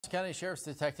County Sheriff's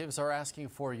detectives are asking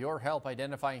for your help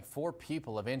identifying 4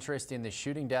 people of interest in the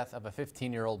shooting death of a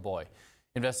 15-year-old boy.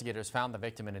 Investigators found the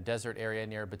victim in a desert area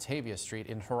near Batavia Street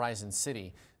in Horizon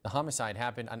City. The homicide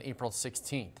happened on April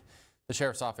 16th. The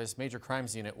Sheriff's Office Major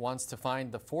Crimes Unit wants to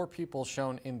find the 4 people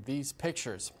shown in these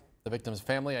pictures. The victim's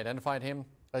family identified him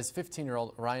as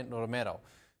 15-year-old Ryan Romero,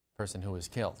 the person who was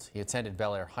killed. He attended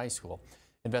Bel Air High School.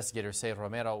 Investigators say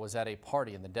Romero was at a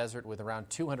party in the desert with around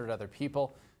 200 other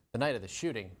people. The night of the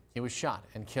shooting, he was shot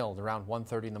and killed around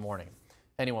 1:30 in the morning.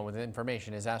 Anyone with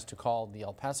information is asked to call the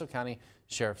El Paso County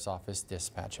Sheriff's Office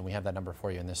dispatch, and we have that number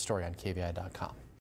for you in this story on KVI.com.